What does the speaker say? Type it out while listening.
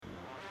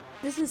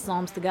This is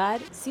Psalms to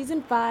God,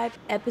 Season 5,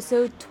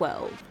 Episode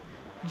 12,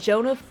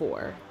 Jonah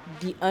 4,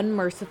 The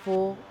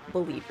Unmerciful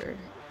Believer.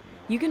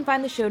 You can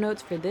find the show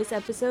notes for this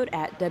episode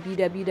at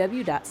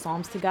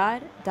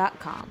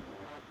www.psalmstogod.com.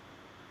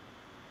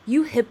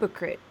 You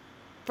hypocrite!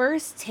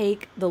 First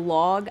take the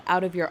log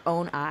out of your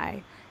own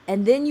eye,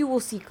 and then you will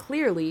see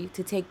clearly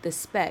to take the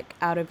speck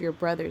out of your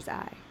brother's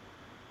eye.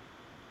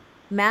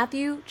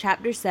 Matthew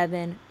chapter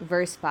 7,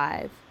 verse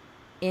 5,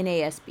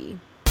 NASB.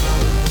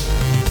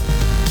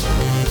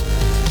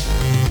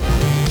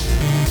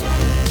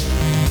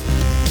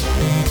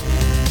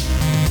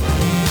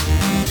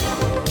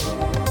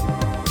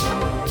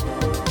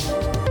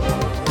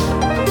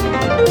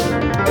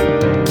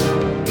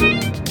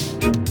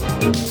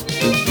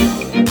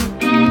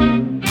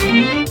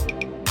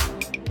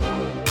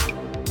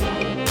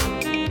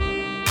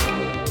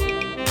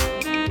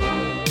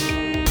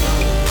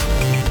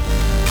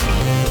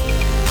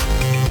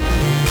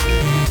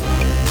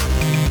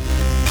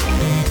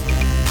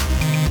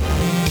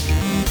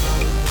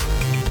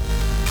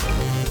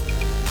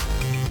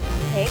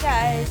 Hey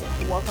guys,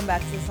 welcome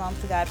back to the Psalms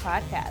to God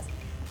podcast.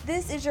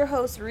 This is your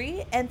host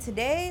Ree, and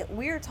today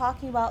we are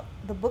talking about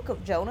the book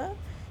of Jonah.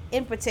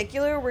 In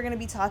particular, we're going to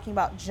be talking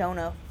about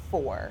Jonah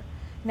 4.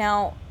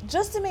 Now,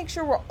 just to make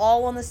sure we're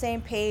all on the same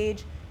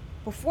page,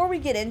 before we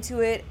get into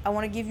it, I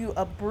want to give you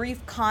a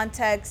brief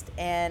context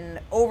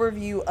and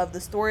overview of the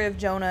story of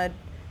Jonah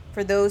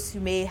for those who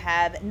may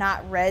have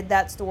not read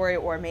that story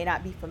or may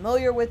not be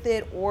familiar with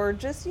it or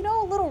just, a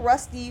little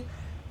rusty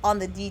on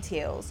the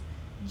details.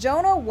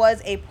 Jonah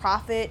was a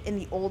prophet in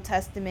the Old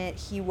Testament.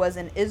 He was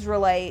an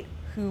Israelite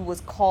who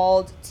was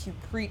called to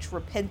preach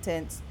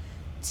repentance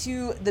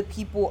to the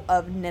people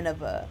of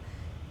Nineveh.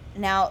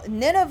 Now,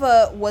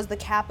 Nineveh was the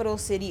capital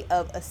city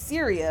of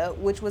Assyria,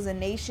 which was a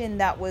nation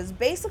that was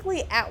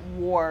basically at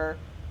war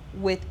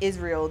with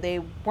Israel. They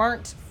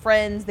weren't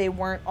friends. They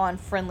weren't on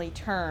friendly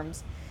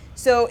terms.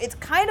 So it's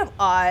kind of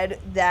odd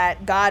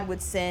that God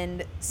would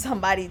send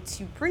somebody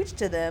to preach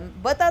to them,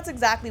 but that's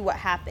exactly what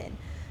happened.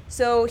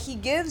 So he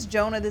gives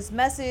Jonah this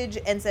message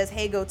and says,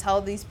 hey, go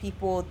tell these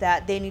people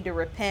that they need to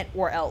repent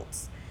or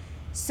else.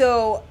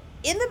 So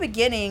in the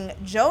beginning,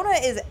 Jonah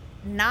is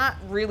not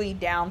really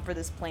down for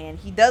this plan.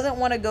 He doesn't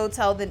want to go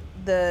tell the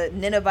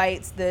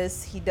Ninevites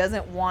this. He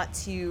doesn't want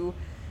to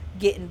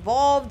get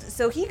involved.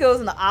 So he goes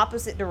in the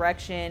opposite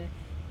direction,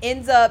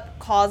 ends up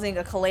causing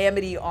a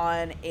calamity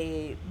on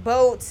a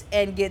boat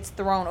and gets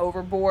thrown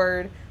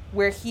overboard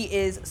where he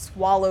is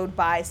swallowed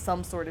by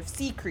some sort of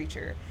sea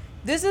creature.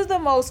 This is the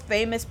most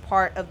famous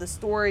part of the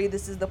story.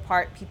 This is the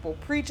part people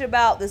preach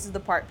about. This is the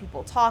part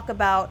people talk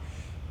about.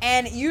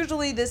 And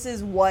usually this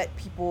is what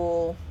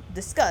people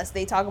discuss.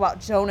 They talk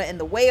about Jonah and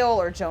the whale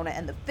or Jonah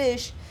and the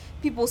fish.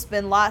 People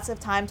spend lots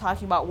of time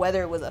talking about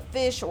whether it was a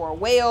fish or a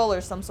whale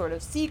or some sort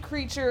of sea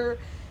creature.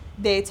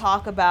 They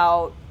talk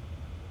about,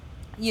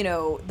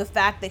 the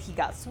fact that he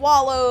got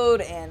swallowed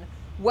and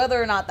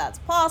whether or not that's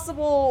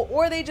possible.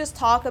 Or they just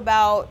talk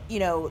about,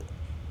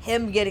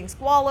 him getting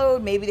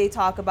swallowed. Maybe they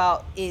talk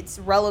about its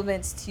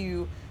relevance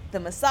to the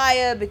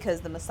Messiah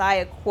because the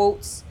Messiah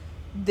quotes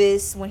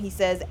this when he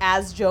says,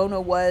 as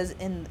Jonah was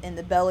in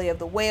the belly of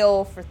the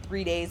whale for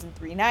 3 days and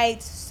 3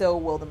 nights, so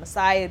will the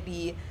Messiah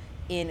be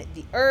in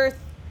the earth,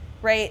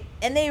 right?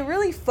 And they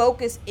really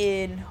focus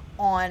in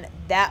on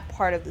that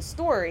part of the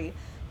story,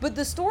 but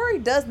the story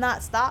does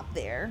not stop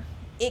there.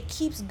 It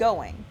keeps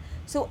going.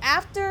 So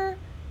after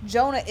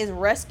Jonah is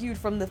rescued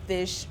from the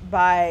fish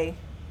by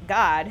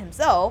God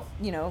himself,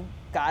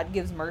 God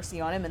gives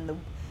mercy on him,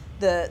 and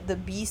the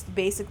beast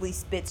basically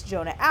spits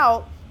Jonah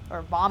out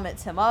or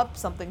vomits him up,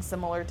 something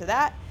similar to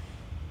that.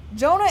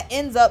 Jonah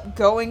ends up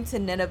going to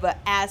Nineveh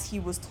as he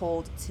was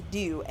told to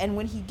do, and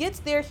when he gets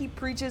there, he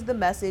preaches the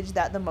message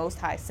that the Most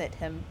High sent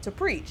him to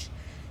preach.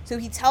 So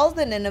he tells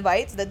the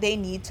Ninevites that they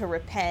need to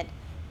repent,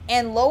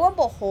 and lo and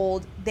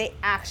behold, they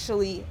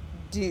actually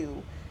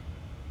do.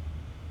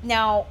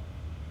 Now,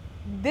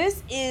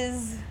 this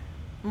is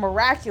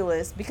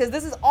miraculous because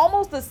this is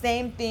almost the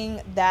same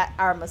thing that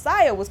our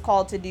Messiah was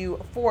called to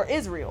do for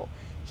Israel.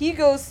 He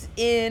goes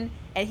in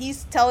and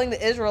he's telling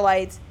the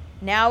Israelites,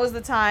 now is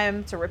the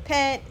time to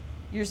repent.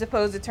 You're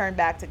supposed to turn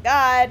back to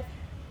God.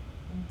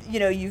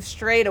 You've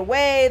strayed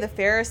away. The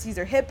Pharisees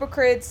are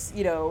hypocrites.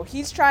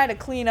 He's trying to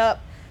clean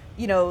up,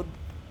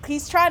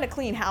 he's trying to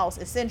clean house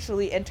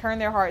essentially and turn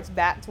their hearts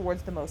back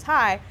towards the Most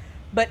High.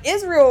 But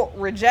Israel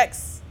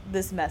rejects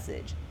this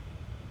message.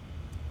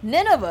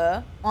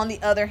 Nineveh, on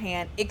the other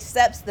hand,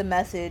 accepts the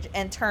message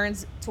and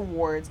turns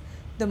towards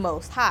the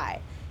Most High.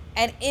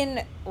 And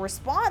in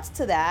response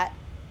to that,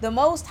 the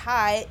Most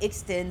High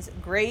extends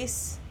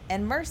grace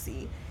and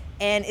mercy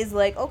and is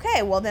like,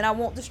 okay, well, then I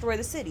won't destroy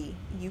the city.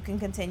 You can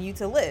continue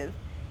to live.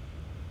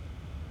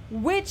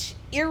 Which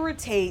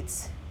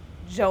irritates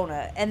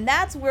Jonah. And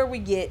that's where we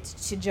get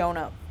to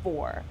Jonah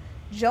 4.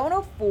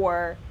 Jonah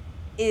 4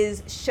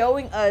 is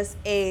showing us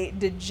a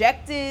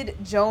dejected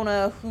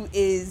Jonah who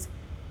is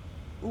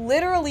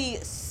literally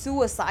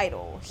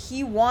suicidal.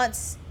 He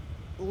doesn't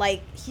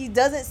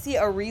see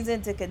a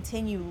reason to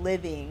continue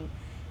living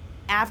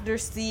after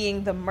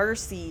seeing the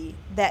mercy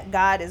that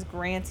God is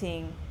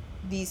granting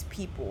these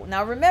people.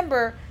 Now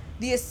remember,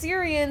 the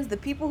Assyrians, the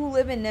people who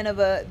live in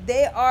Nineveh,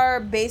 they are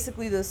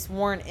basically the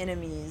sworn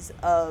enemies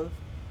of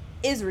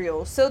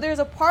Israel. So there's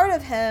a part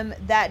of him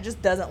that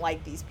just doesn't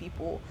like these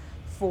people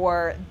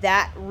for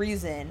that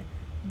reason.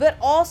 But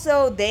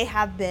also they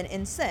have been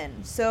in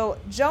sin. So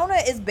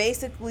Jonah is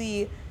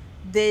basically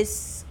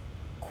this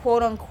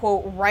quote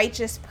unquote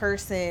righteous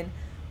person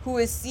who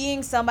is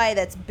seeing somebody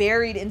that's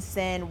buried in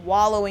sin,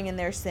 wallowing in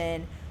their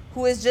sin,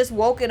 who has just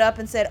woken up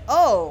and said,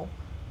 "Oh,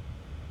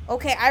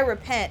 okay, I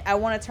repent. I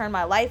want to turn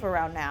my life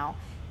around now."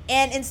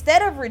 And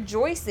instead of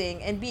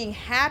rejoicing and being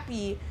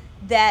happy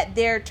that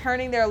they're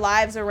turning their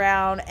lives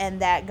around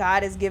and that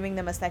God is giving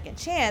them a second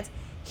chance,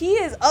 he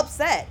is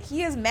upset.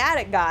 He is mad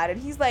at God.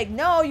 And he's like,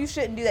 "No, you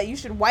shouldn't do that. You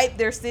should wipe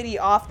their city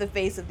off the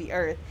face of the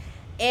earth."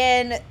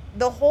 And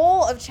the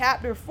whole of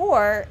chapter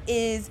 4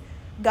 is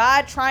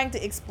God trying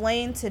to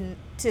explain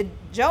to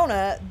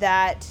Jonah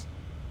that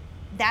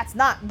that's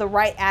not the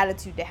right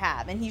attitude to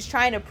have. And he's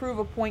trying to prove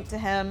a point to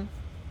him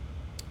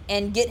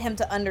and get him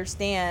to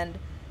understand,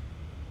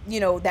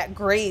 that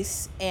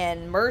grace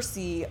and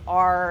mercy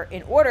are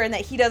in order and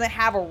that he doesn't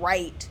have a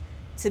right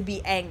to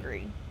be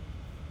angry.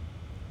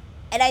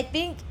 And I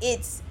think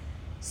it's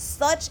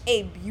such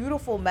a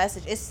beautiful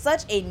message. It's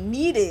such a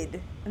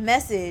needed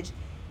message.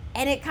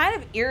 And it kind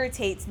of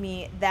irritates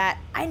me that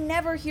I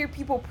never hear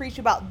people preach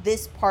about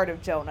this part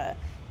of Jonah.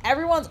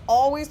 Everyone's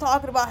always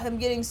talking about him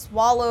getting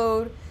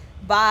swallowed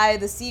by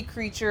the sea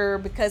creature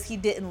because he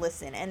didn't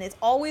listen. And it's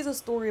always a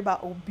story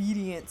about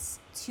obedience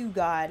to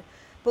God.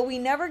 But we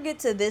never get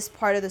to this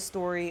part of the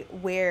story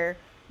where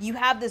you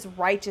have this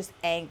righteous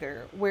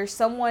anger, where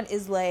someone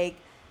is like,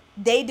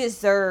 they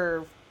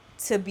deserve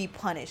to be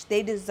punished.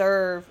 They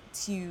deserve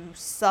to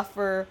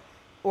suffer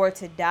or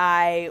to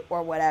die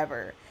or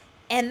whatever.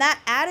 And that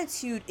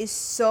attitude is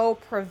so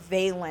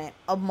prevalent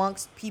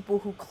amongst people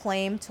who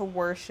claim to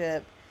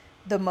worship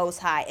the Most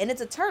High. And it's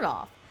a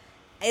turnoff.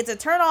 It's a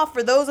turnoff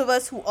for those of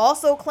us who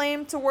also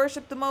claim to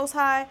worship the Most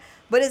High,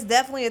 but it's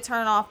definitely a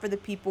turnoff for the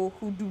people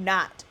who do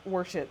not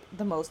worship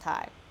the Most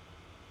High.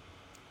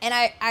 And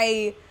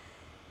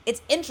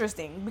it's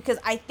interesting because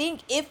I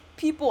think if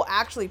people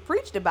actually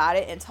preached about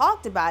it and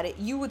talked about it,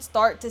 you would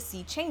start to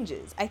see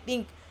changes. I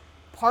think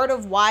part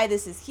of why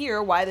this is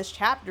here, why this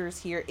chapter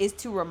is here, is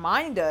to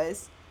remind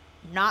us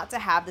not to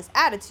have this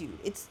attitude.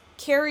 It's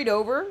carried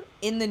over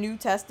in the New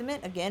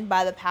Testament, again,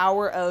 by the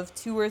power of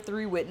 2 or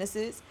 3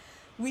 witnesses.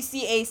 We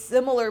see a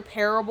similar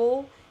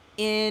parable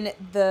in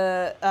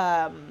the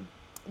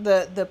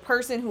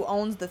person who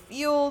owns the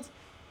field,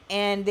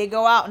 and they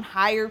go out and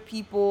hire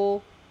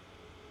people,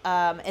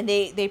 and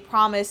they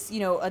promise,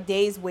 a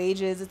day's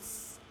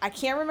wages. I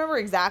can't remember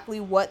exactly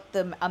what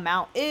the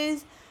amount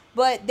is,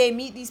 but they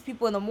meet these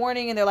people in the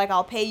morning and they're like,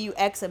 "I'll pay you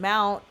X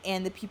amount,"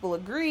 and the people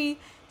agree.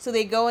 So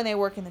they go and they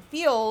work in the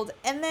field,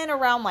 and then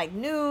around like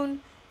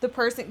noon, the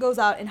person goes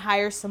out and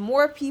hires some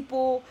more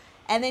people,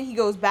 and then he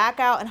goes back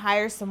out and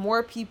hires some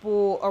more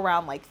people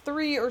around like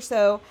 3 or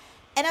so.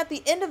 And at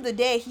the end of the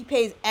day, he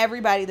pays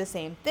everybody the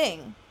same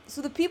thing.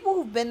 So the people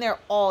who've been there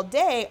all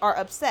day are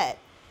upset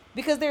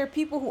because there are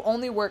people who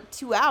only work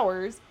 2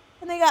 hours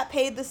and they got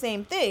paid the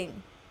same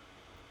thing.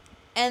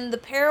 And the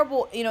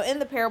parable, in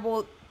the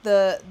parable,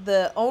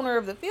 the owner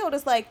of the field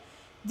is like,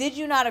 "Did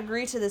you not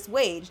agree to this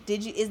wage?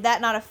 Is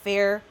that not a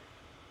fair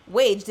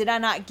wage? Did I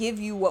not give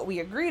you what we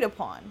agreed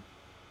upon?"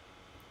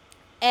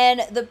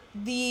 And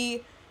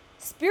the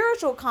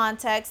spiritual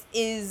context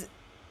is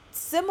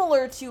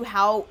similar to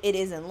how it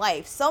is in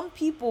life. Some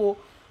people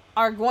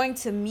are going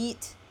to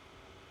meet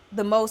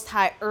the Most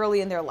High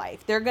early in their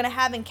life. They're going to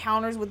have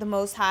encounters with the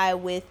Most High,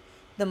 with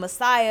the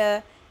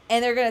Messiah,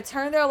 and they're going to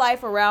turn their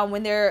life around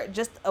when they're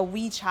just a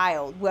wee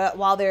child,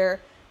 while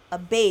they're a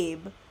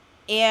babe,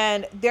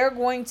 and they're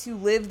going to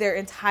live their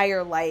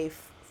entire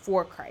life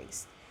for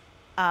Christ.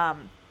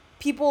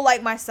 People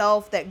like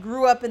myself that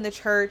grew up in the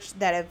church,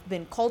 that have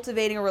been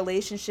cultivating a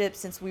relationship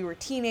since we were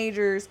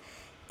teenagers,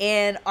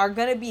 and are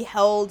going to be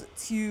held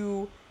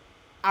to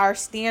our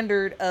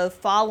standard of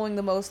following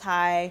the Most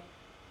High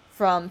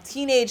from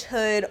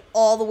teenagehood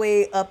all the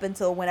way up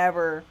until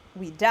whenever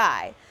we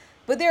die.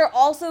 But there are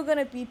also going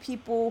to be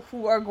people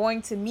who are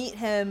going to meet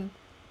him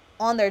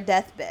on their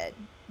deathbed.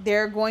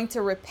 They're going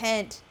to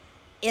repent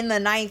in the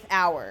 9th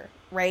hour,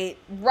 right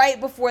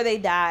before they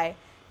die.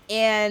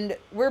 And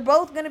we're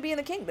both going to be in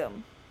the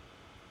kingdom.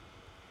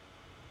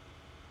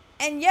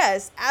 And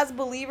yes, as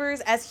believers,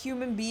 as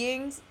human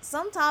beings,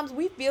 sometimes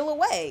we feel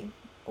away.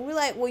 We're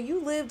like, well, you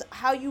lived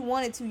how you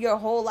wanted to your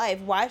whole life.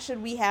 Why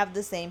should we have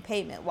the same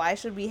payment? Why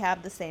should we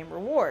have the same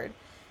reward?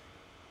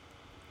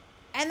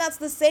 And that's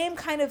the same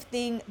kind of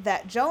thing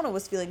that Jonah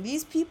was feeling.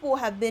 These people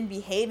have been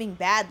behaving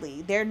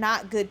badly. They're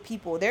not good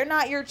people. They're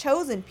not your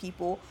chosen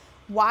people.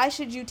 Why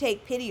should you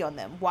take pity on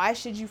them? Why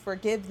should you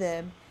forgive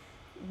them?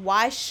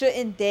 Why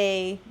shouldn't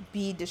they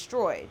be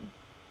destroyed?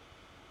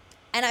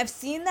 And I've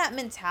seen that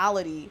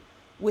mentality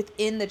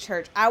within the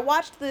church. I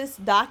watched this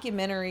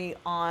documentary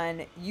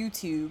on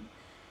YouTube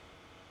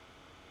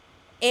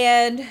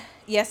And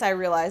yes, I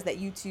realize that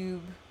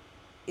YouTube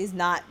is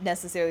not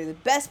necessarily the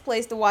best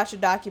place to watch a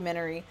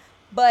documentary,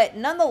 but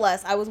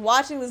nonetheless, I was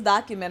watching this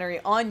documentary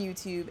on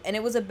YouTube, and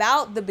it was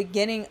about the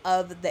beginning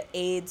of the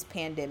AIDS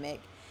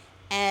pandemic.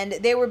 And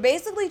they were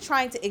basically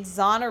trying to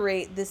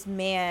exonerate this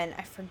man,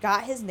 I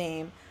forgot his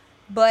name,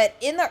 but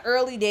in the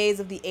early days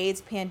of the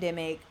AIDS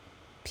pandemic,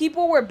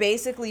 people were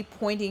basically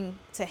pointing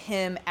to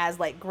him as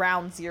like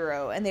ground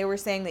zero, and they were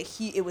saying that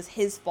it was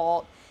his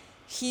fault.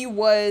 He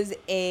was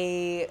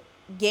a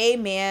gay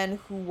man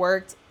who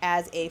worked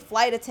as a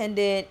flight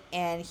attendant,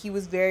 and he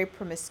was very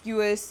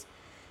promiscuous.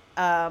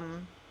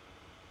 And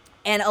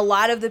a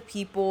lot of the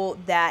people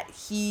that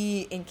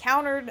he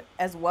encountered,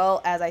 as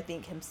well as I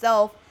think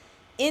himself,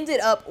 ended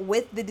up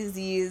with the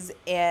disease.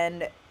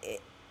 And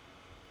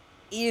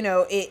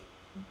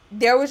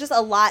there was just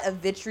a lot of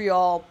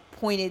vitriol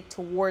pointed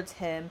towards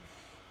him.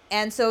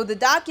 And so the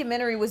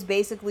documentary was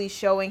basically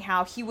showing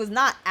how he was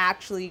not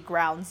actually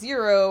ground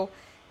zero,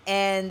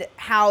 and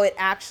how it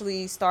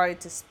actually started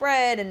to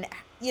spread, and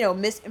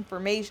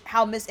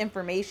how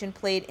misinformation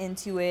played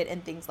into it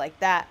and things like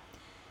that.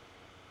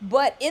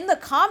 But in the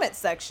comment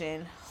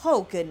section,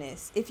 oh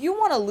goodness, if you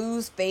want to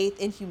lose faith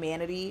in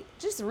humanity,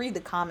 just read the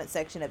comment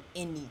section of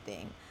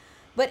anything.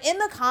 But in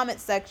the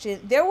comment section,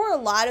 there were a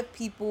lot of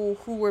people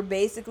who were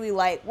basically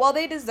like, well,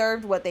 they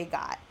deserved what they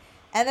got.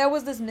 And there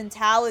was this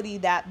mentality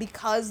that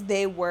because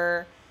they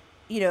were,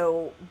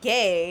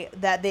 gay,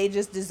 that they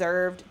just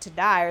deserved to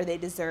die, or they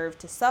deserved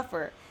to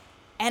suffer.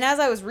 And as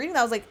I was reading that,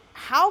 I was like,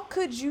 how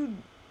could you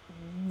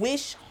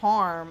wish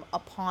harm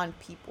upon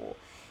people?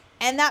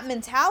 And that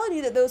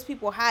mentality that those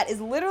people had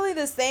is literally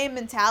the same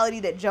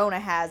mentality that Jonah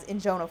has in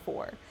Jonah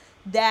 4.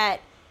 That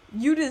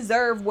you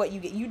deserve what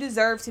you get. You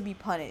deserve to be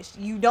punished.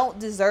 You don't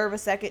deserve a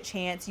second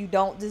chance. You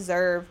don't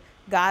deserve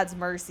God's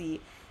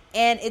mercy.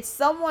 And it's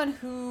someone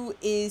who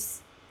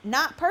is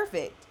not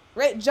perfect,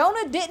 right?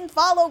 Jonah didn't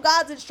follow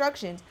God's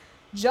instructions.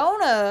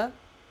 Jonah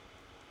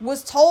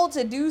was told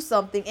to do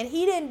something, and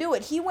he didn't do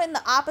it. He went in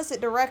the opposite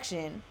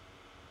direction,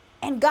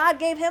 and God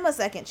gave him a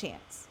second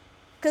chance.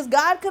 Because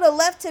God could have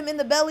left him in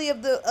the belly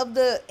of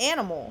the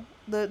animal,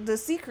 the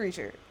sea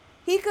creature.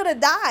 He could have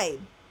died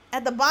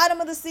at the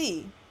bottom of the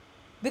sea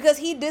because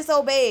he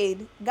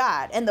disobeyed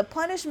God. And the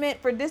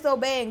punishment for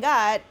disobeying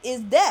God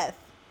is death.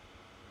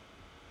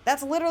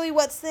 That's literally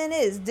what sin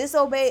is,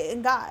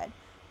 disobeying God.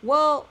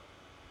 Well,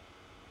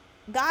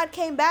 God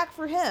came back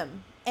for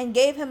him and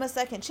gave him a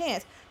second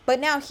chance.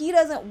 But now he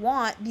doesn't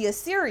want the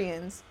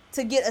Assyrians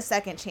to get a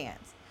second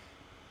chance.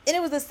 And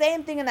it was the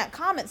same thing in that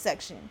comment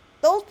section.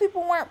 Those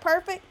people weren't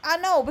perfect. I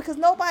know, because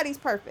nobody's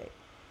perfect.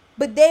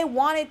 But they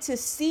wanted to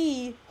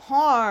see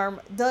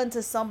harm done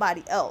to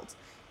somebody else.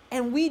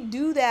 And we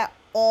do that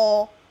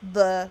all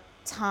the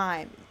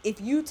time.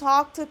 If you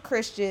talk to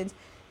Christians,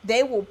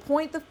 they will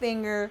point the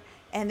finger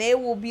and they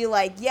will be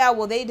like, yeah,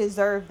 well, they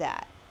deserve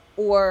that.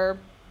 Or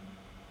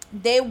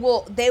they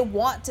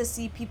want to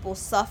see people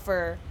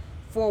suffer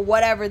for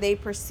whatever they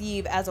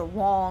perceive as a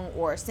wrong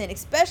or a sin,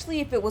 especially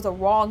if it was a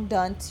wrong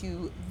done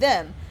to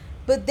them.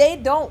 But they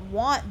don't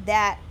want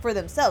that for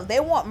themselves. They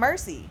want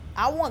mercy.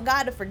 I want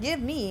God to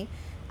forgive me.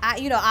 I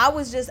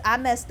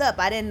messed up.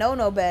 I didn't know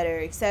no better,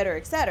 etc.,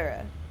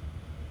 etc.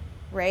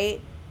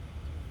 Right?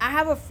 I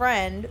have a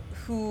friend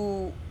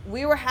who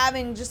we were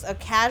having just a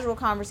casual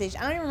conversation.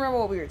 I don't even remember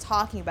what we were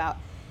talking about.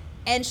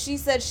 And she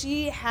said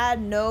she had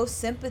no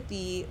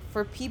sympathy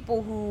for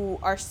people who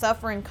are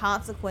suffering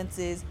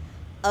consequences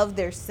of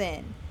their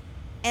sin.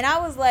 And I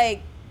was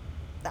like,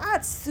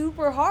 that's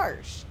super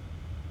harsh.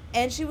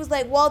 And she was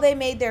like, well, they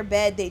made their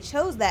bed, they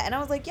chose that. And I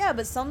was like, yeah,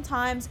 but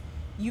sometimes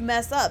you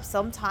mess up.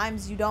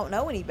 Sometimes you don't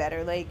know any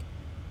better. Like,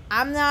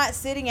 I'm not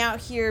sitting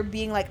out here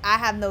being like, I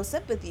have no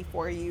sympathy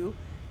for you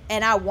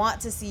and I want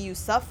to see you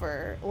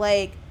suffer.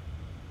 Like,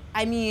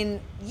 I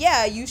mean,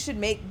 yeah, you should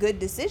make good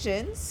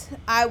decisions.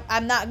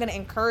 I'm not going to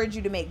encourage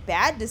you to make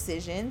bad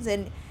decisions.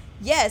 And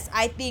yes,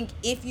 I think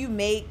if you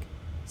make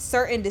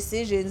certain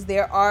decisions,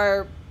 there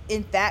are,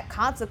 in fact,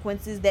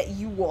 consequences that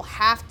you will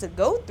have to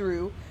go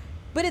through.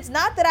 But it's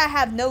not that I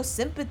have no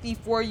sympathy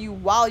for you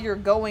while you're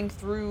going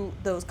through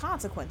those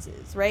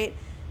consequences, right?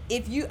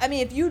 If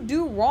you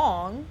do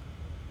wrong,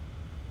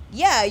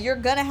 yeah, you're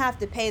going to have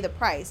to pay the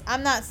price.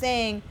 I'm not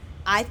saying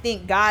I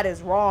think God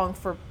is wrong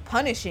for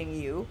punishing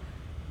you.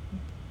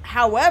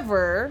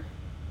 However,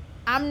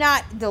 I'm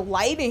not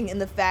delighting in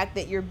the fact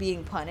that you're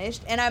being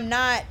punished, and I'm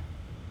not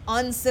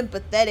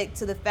unsympathetic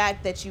to the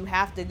fact that you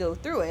have to go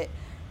through it.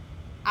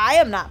 I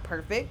am not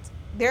perfect.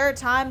 There are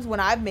times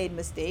when I've made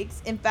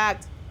mistakes. In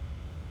fact,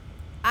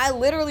 I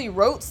literally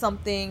wrote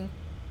something,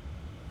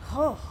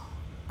 I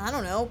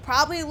don't know,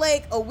 probably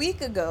like a week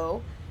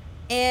ago,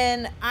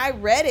 and I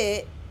read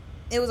it.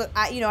 It was,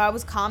 I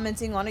was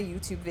commenting on a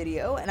YouTube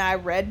video, and I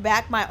read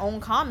back my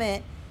own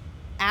comment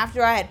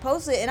after I had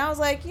posted it, and I was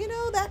like,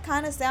 that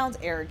kind of sounds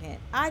arrogant.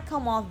 I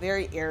come off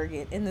very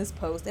arrogant in this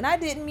post, and I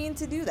didn't mean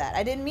to do that.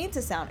 I didn't mean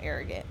to sound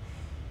arrogant.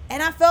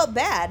 And I felt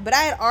bad, but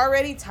I had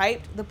already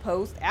typed the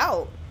post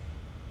out.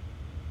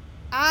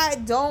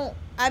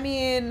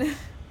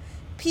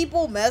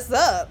 people mess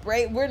up,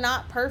 right? We're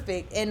not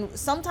perfect. And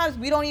sometimes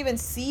we don't even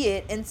see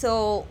it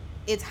until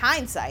it's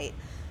hindsight.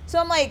 So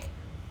I'm like,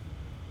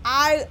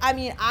 I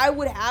mean, I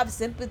would have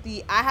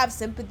sympathy. I have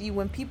sympathy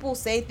when people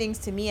say things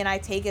to me and I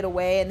take it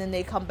away and then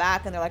they come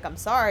back and they're like, I'm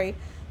sorry.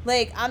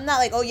 Like, I'm not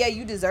like, oh yeah,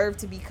 you deserve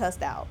to be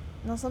cussed out.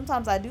 No,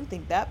 sometimes I do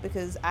think that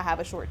because I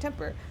have a short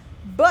temper.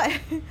 But,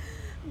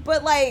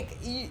 but like,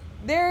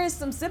 there is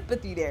some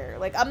sympathy there.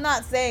 Like, I'm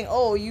not saying,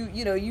 oh,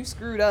 you know, you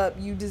screwed up,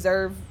 you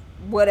deserve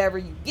whatever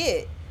you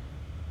get.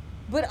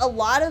 But a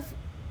lot of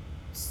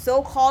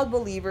so-called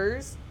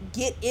believers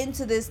get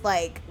into this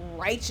like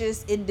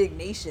righteous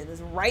indignation, this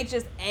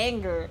righteous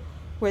anger,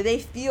 where they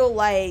feel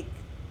like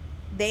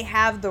they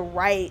have the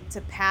right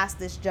to pass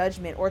this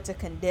judgment or to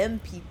condemn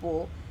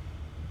people.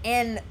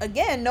 And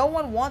again, no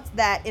one wants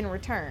that in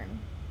return.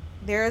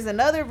 There is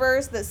another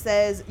verse that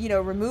says, you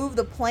know, remove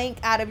the plank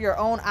out of your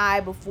own eye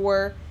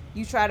before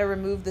you try to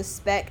remove the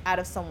speck out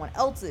of someone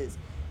else's.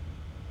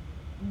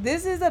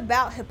 This is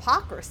about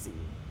hypocrisy.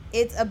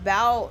 It's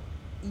about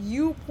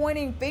you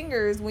pointing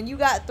fingers when you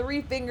got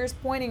 3 fingers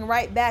pointing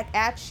right back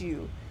at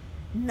you.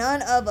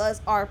 None of us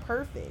are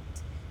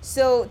perfect.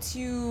 So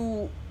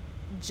to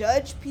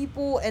judge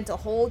people and to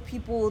hold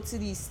people to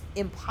these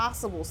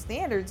impossible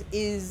standards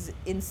is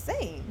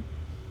insane.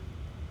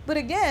 But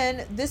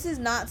again, this is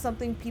not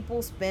something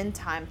people spend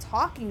time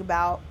talking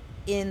about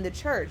in the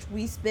church.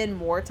 We spend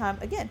more time,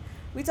 again,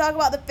 we talk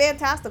about the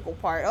fantastical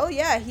part. Oh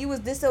yeah, he was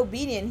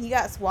disobedient. He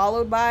got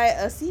swallowed by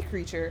a sea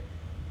creature.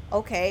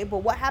 Okay, but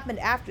what happened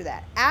after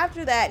that?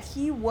 After that,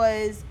 he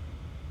was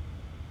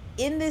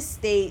in this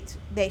state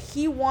that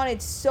he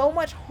wanted so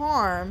much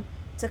harm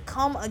to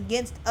come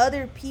against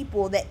other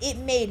people that it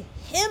made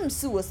him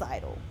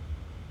suicidal.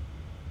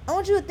 I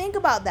want you to think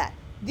about that.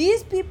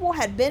 These people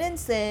had been in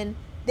sin.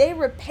 They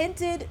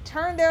repented,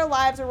 turned their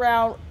lives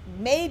around,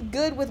 made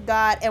good with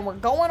God, and were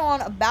going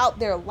on about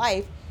their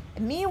life.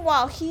 And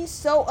meanwhile, he's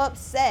so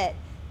upset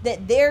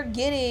that they're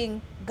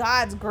getting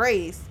God's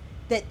grace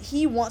that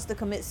he wants to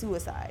commit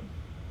suicide.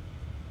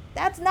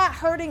 That's not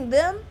hurting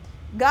them.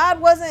 God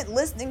wasn't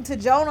listening to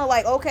Jonah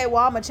like, okay,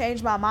 well, I'm going to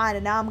change my mind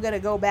and now I'm going to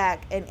go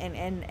back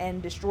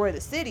and destroy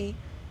the city.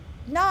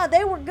 Nah,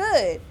 they were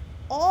good.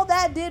 All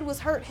that did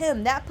was hurt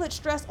him. That put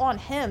stress on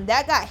him.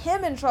 That got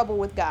him in trouble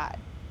with God.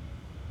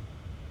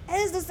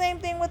 And it's the same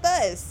thing with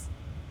us.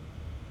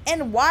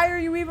 And why are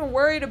you even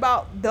worried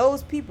about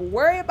those people?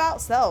 Worry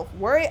about self.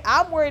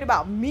 I'm worried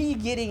about me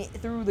getting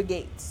through the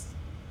gates.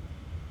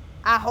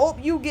 I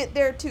hope you get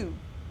there too.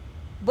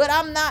 But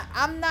I'm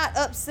not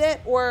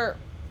upset or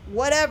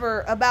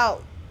whatever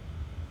about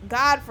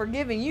God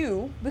forgiving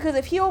you, because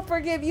if he'll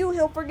forgive you,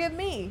 he'll forgive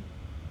me.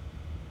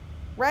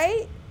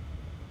 Right?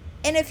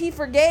 And if he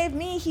forgave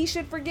me, he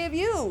should forgive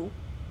you.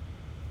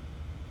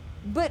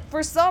 But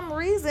for some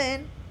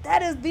reason,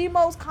 that is the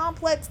most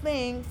complex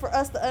thing for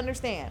us to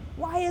understand.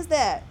 Why is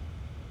that?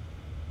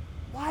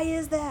 Why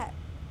is that?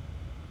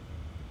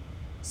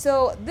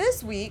 So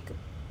this week,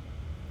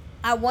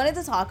 I wanted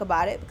to talk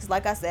about it because,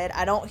 like I said,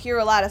 I don't hear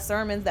a lot of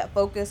sermons that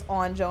focus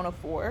on Jonah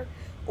 4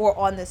 or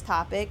on this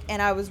topic.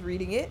 And I was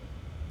reading it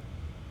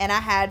and I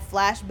had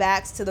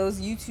flashbacks to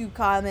those YouTube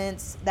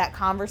comments, that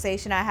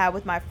conversation I had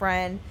with my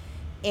friend.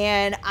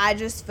 And I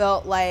just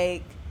felt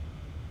like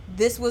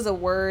this was a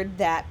word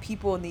that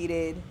people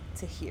needed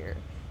to hear.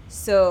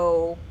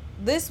 So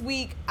this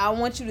week, I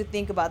want you to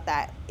think about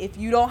that. If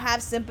you don't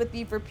have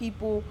sympathy for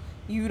people,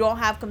 you don't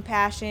have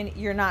compassion,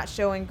 you're not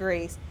showing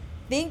grace.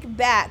 Think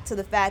back to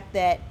the fact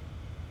that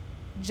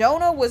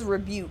Jonah was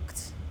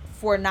rebuked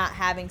for not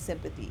having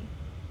sympathy.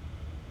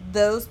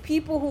 Those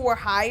people who were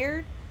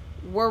hired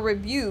were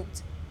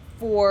rebuked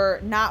for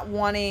not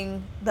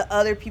wanting the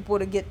other people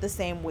to get the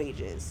same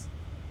wages.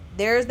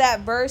 There's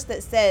that verse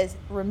that says,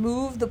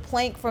 remove the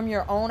plank from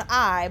your own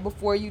eye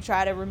before you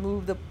try to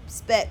remove the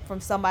speck from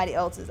somebody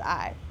else's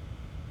eye.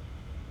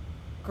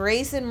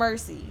 Grace and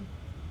mercy.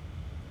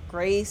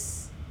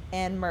 Grace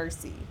and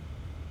mercy.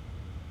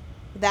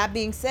 That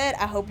being said,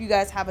 I hope you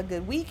guys have a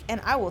good week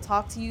and I will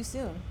talk to you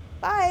soon.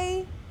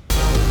 Bye.